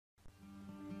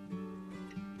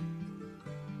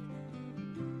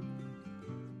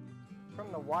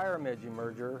From the wire midge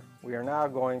emerger, we are now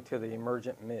going to the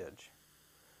emergent midge.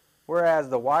 Whereas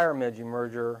the wire midge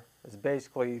emerger is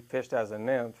basically fished as a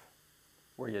nymph,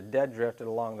 where you dead drift it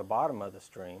along the bottom of the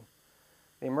stream,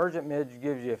 the emergent midge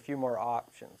gives you a few more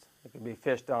options. It can be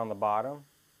fished on the bottom,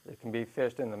 it can be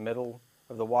fished in the middle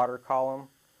of the water column,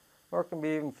 or it can be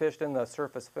even fished in the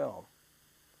surface film.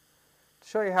 To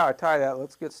show you how I tie that,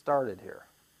 let's get started here.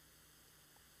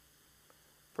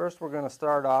 First, we're going to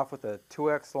start off with a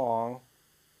 2x long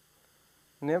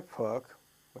nymph hook,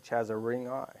 which has a ring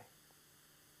eye.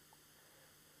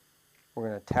 We're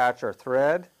going to attach our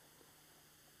thread,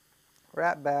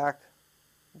 wrap back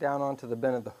down onto the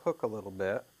bend of the hook a little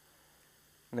bit,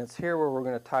 and it's here where we're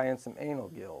going to tie in some anal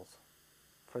gills.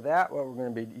 For that, what we're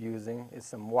going to be using is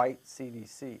some white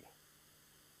CDC.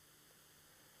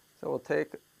 So we'll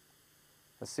take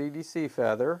a CDC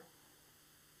feather,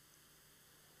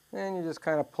 and you just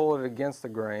kind of pull it against the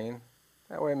grain.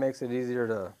 That way it makes it easier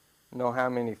to know how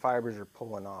many fibers you're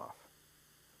pulling off.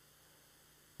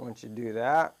 Once you do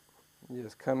that, you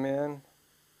just come in,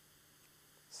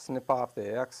 snip off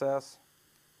the excess,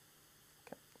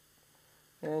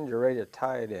 and you're ready to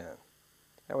tie it in.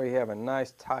 That way you have a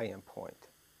nice tie-in point.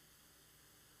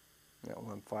 That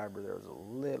one fiber there was a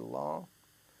little long.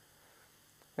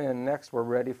 And next we're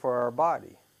ready for our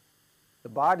body. The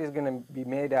body is going to be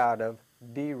made out of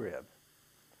D-rib.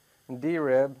 And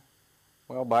D-rib,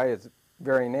 well, by its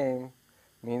very name,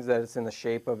 means that it's in the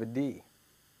shape of a D.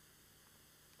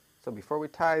 So before we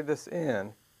tie this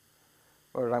in,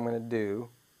 what I'm going to do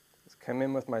is come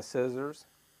in with my scissors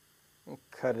and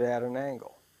cut it at an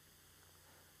angle.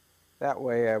 That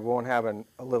way I won't have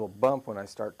a little bump when I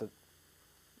start to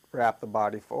wrap the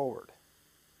body forward.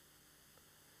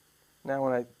 Now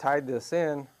when I tied this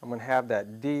in, I'm going to have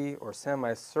that D or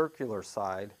semicircular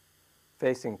side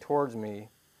facing towards me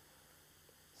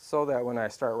so that when I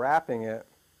start wrapping it,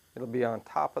 it'll be on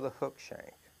top of the hook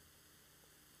shank.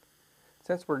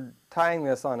 Since we're tying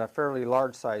this on a fairly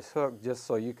large size hook, just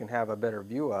so you can have a better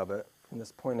view of it from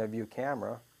this point of view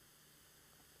camera,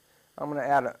 I'm going to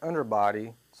add an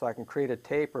underbody so I can create a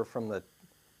taper from the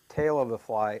tail of the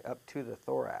fly up to the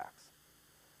thorax.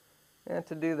 And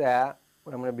to do that,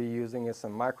 what I'm going to be using is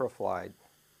some microfly,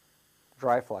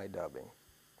 dry fly dubbing.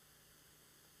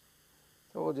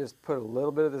 So we'll just put a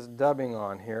little bit of this dubbing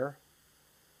on here.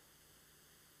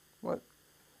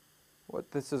 What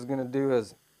this is going to do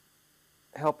is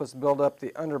help us build up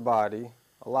the underbody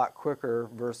a lot quicker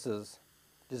versus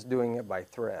just doing it by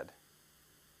thread.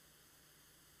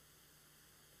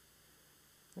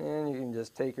 And you can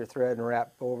just take your thread and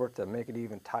wrap over it to make it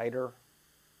even tighter,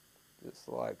 just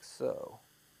like so.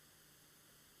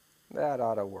 That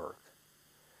ought to work.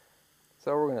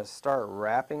 So we're going to start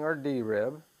wrapping our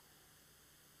D-rib.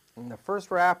 And the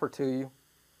first wrap or two,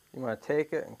 you want to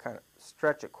take it and kind of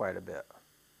stretch it quite a bit.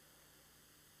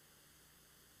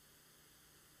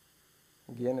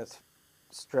 Again, it's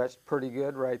stretched pretty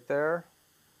good right there.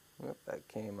 Oop, that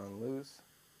came unloose.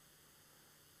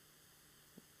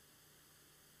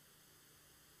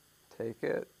 Take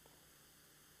it.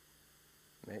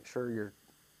 Make sure you're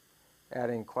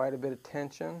adding quite a bit of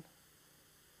tension.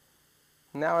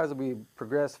 Now as we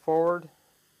progress forward,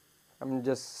 I'm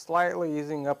just slightly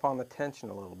easing up on the tension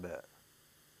a little bit.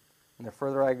 And the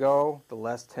further I go, the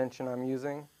less tension I'm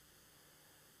using.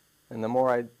 And the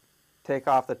more I take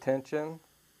off the tension,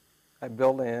 I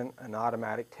build in an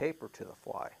automatic taper to the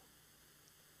fly.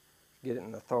 Get it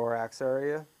in the thorax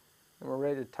area, and we're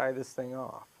ready to tie this thing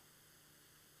off.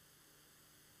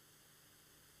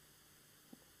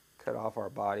 Cut off our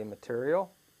body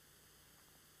material.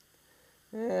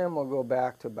 And we'll go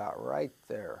back to about right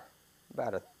there,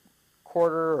 about a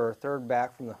quarter or a third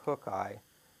back from the hook eye,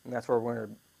 and that's where we're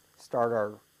going to start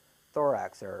our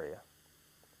thorax area.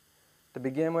 To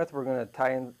begin with, we're going to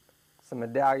tie in some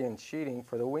medallion sheeting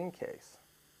for the wing case.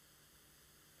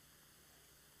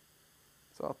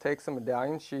 So I'll take some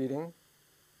medallion sheeting,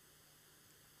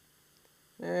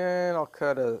 and I'll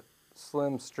cut a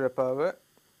slim strip of it.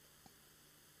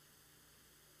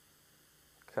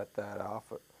 Cut that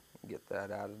off, get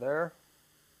that out of there.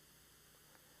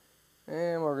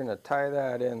 And we're going to tie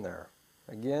that in there.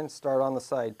 Again, start on the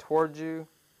side towards you,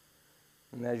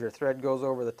 and as your thread goes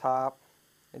over the top,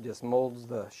 it just molds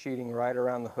the sheeting right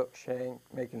around the hook shank,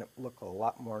 making it look a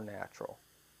lot more natural.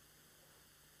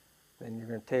 Then you're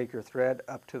going to take your thread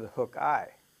up to the hook eye.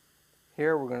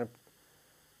 Here we're going to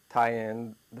tie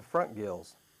in the front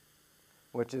gills,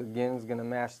 which again is going to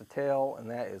match the tail, and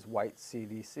that is white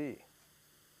CDC.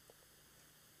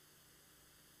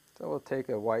 So we'll take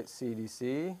a white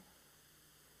CDC,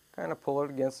 kind of pull it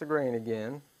against the grain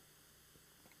again,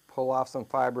 pull off some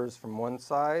fibers from one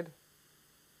side,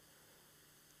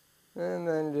 And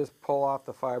then just pull off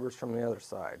the fibers from the other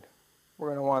side. We're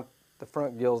going to want the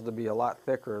front gills to be a lot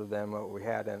thicker than what we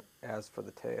had as for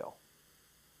the tail.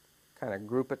 Kind of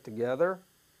group it together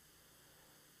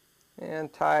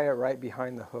and tie it right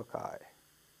behind the hook eye.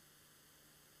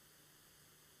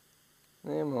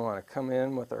 Then we want to come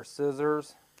in with our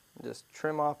scissors and just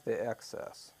trim off the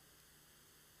excess.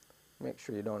 Make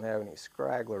sure you don't have any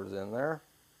scragglers in there.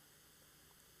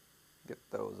 Get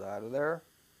those out of there.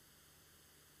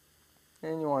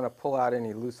 And you want to pull out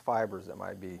any loose fibers that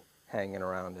might be hanging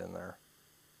around in there.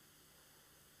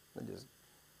 They just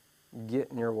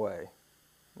get in your way.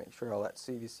 Make sure all that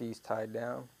CDC is tied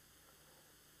down.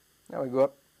 Now we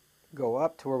go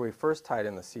up to where we first tied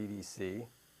in the CDC,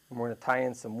 and we're going to tie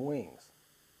in some wings.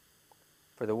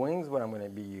 For the wings, what I'm going to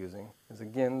be using is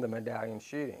again the medallion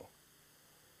sheeting.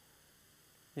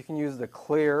 You can use the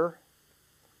clear,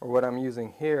 or what I'm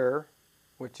using here,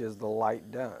 which is the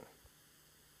light dun.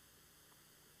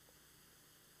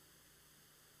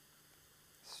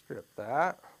 Strip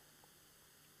that.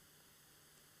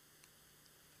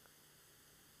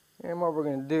 And what we're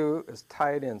going to do is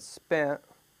tie it in spent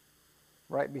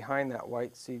right behind that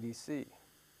white CDC.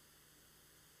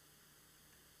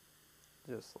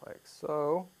 Just like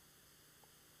so.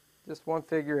 Just one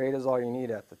figure eight is all you need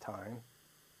at the time.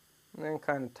 And then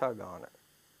kind of tug on it.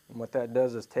 And what that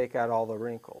does is take out all the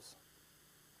wrinkles.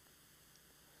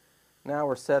 Now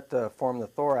we're set to form the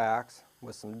thorax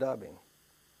with some dubbing.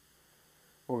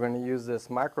 We're going to use this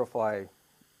microfly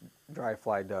dry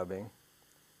fly dubbing.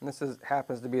 And this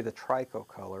happens to be the trico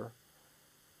color,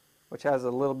 which has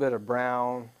a little bit of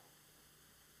brown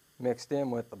mixed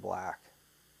in with the black.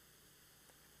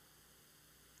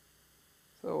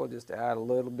 So we'll just add a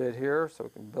little bit here so we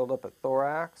can build up a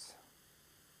thorax.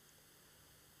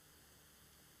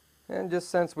 And just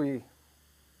since we're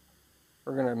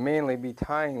going to mainly be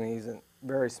tying these in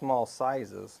very small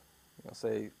sizes,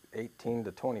 say 18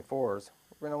 to 24s,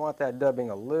 we're going to want that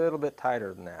dubbing a little bit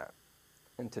tighter than that.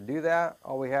 And to do that,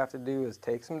 all we have to do is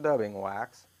take some dubbing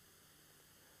wax,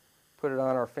 put it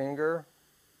on our finger,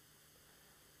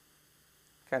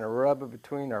 kind of rub it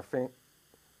between our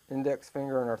index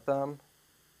finger and our thumb,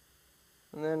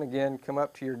 and then again come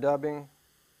up to your dubbing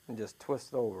and just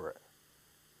twist over it.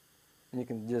 And you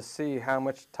can just see how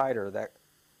much tighter that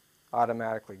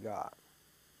automatically got.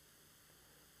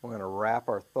 We're going to wrap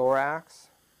our thorax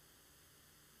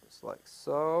just like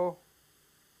so.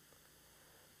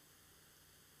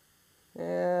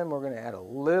 And we're going to add a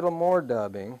little more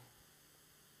dubbing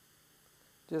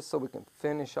just so we can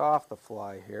finish off the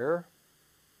fly here.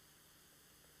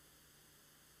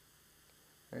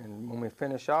 And when we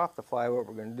finish off the fly, what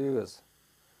we're going to do is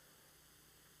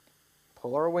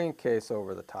pull our wing case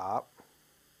over the top,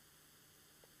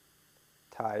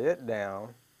 tie it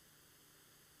down,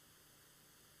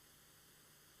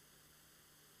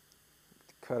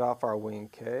 cut off our wing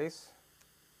case.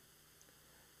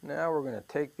 Now we're going to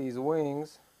take these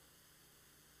wings,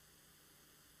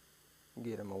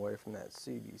 get them away from that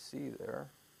CDC there,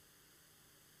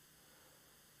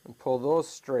 and pull those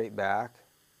straight back,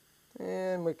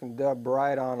 and we can dub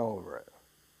right on over it.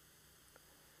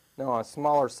 Now on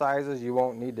smaller sizes you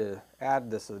won't need to add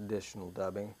this additional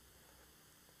dubbing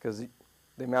because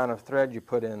the amount of thread you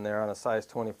put in there on a size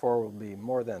 24 will be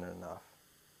more than enough.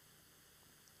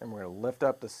 And we're going to lift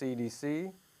up the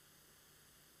CDC.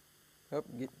 Oh,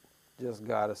 just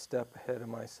got a step ahead of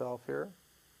myself here.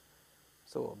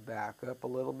 So we'll back up a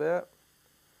little bit.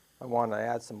 I want to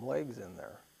add some legs in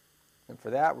there. And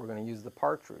for that we're going to use the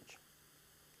partridge.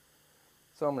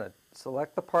 So I'm going to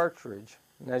select the partridge.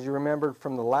 And as you remembered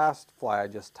from the last fly I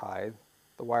just tied,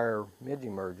 the wire midge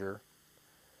emerger,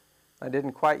 I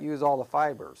didn't quite use all the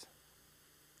fibers.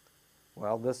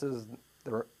 Well, this is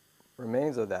the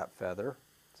remains of that feather.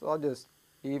 So I'll just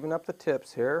even up the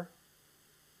tips here,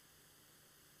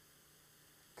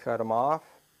 cut them off,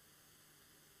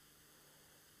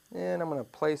 and I'm going to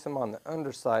place them on the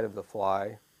underside of the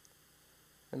fly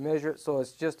and measure it so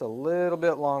it's just a little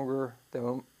bit longer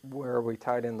than where we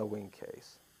tied in the wing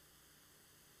case.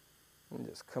 And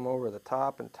just come over the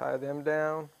top and tie them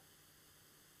down.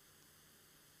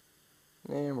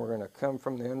 And we're going to come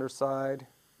from the underside,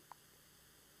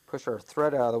 push our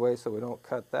thread out of the way so we don't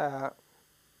cut that,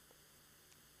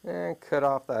 and cut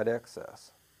off that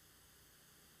excess.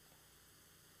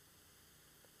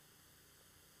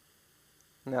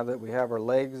 Now that we have our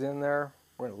legs in there,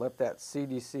 we're going to lift that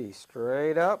CDC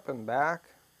straight up and back,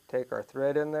 take our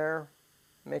thread in there,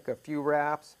 make a few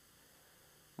wraps.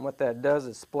 And what that does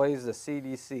is splays the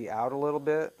CDC out a little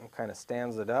bit and kind of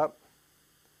stands it up.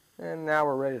 And now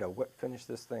we're ready to finish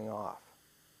this thing off.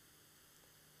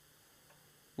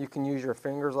 You can use your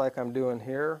fingers like I'm doing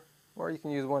here, or you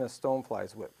can use one of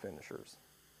Stonefly's whip finishers.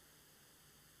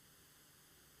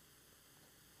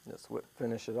 Just whip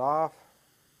finish it off,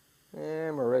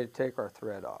 and we're ready to take our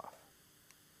thread off.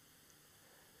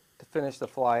 To finish the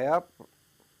fly up,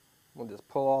 we'll just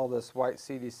pull all this white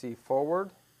CDC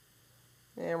forward,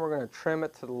 and we're going to trim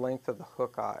it to the length of the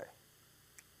hook eye.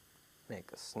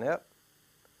 Make a snip.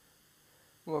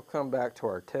 We'll come back to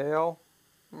our tail,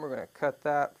 and we're going to cut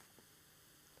that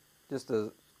just as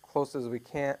close as we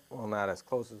can. Well, not as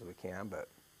close as we can, but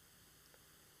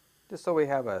just so we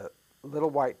have a little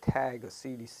white tag of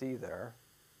CDC there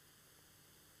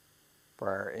for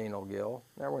our anal gill.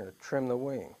 Now we're going to trim the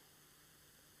wing.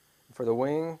 For the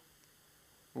wing,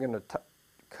 I'm going to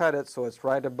cut it so it's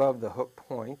right above the hook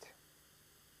point,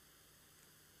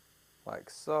 like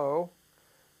so.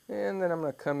 And then I'm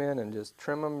going to come in and just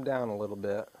trim them down a little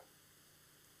bit,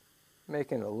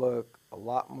 making it look a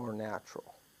lot more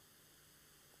natural.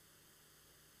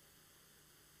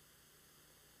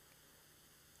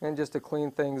 And just to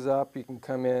clean things up, you can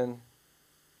come in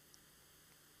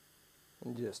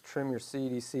and just trim your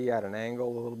CDC at an angle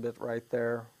a little bit right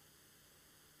there,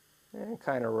 and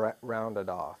kind of round it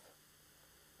off.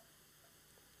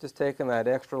 Just taking that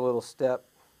extra little step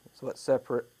is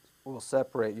what will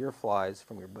separate your flies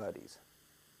from your buddies.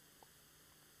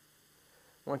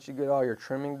 Once you get all your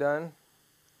trimming done,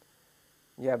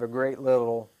 you have a great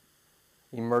little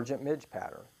Emergent Midge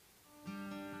pattern.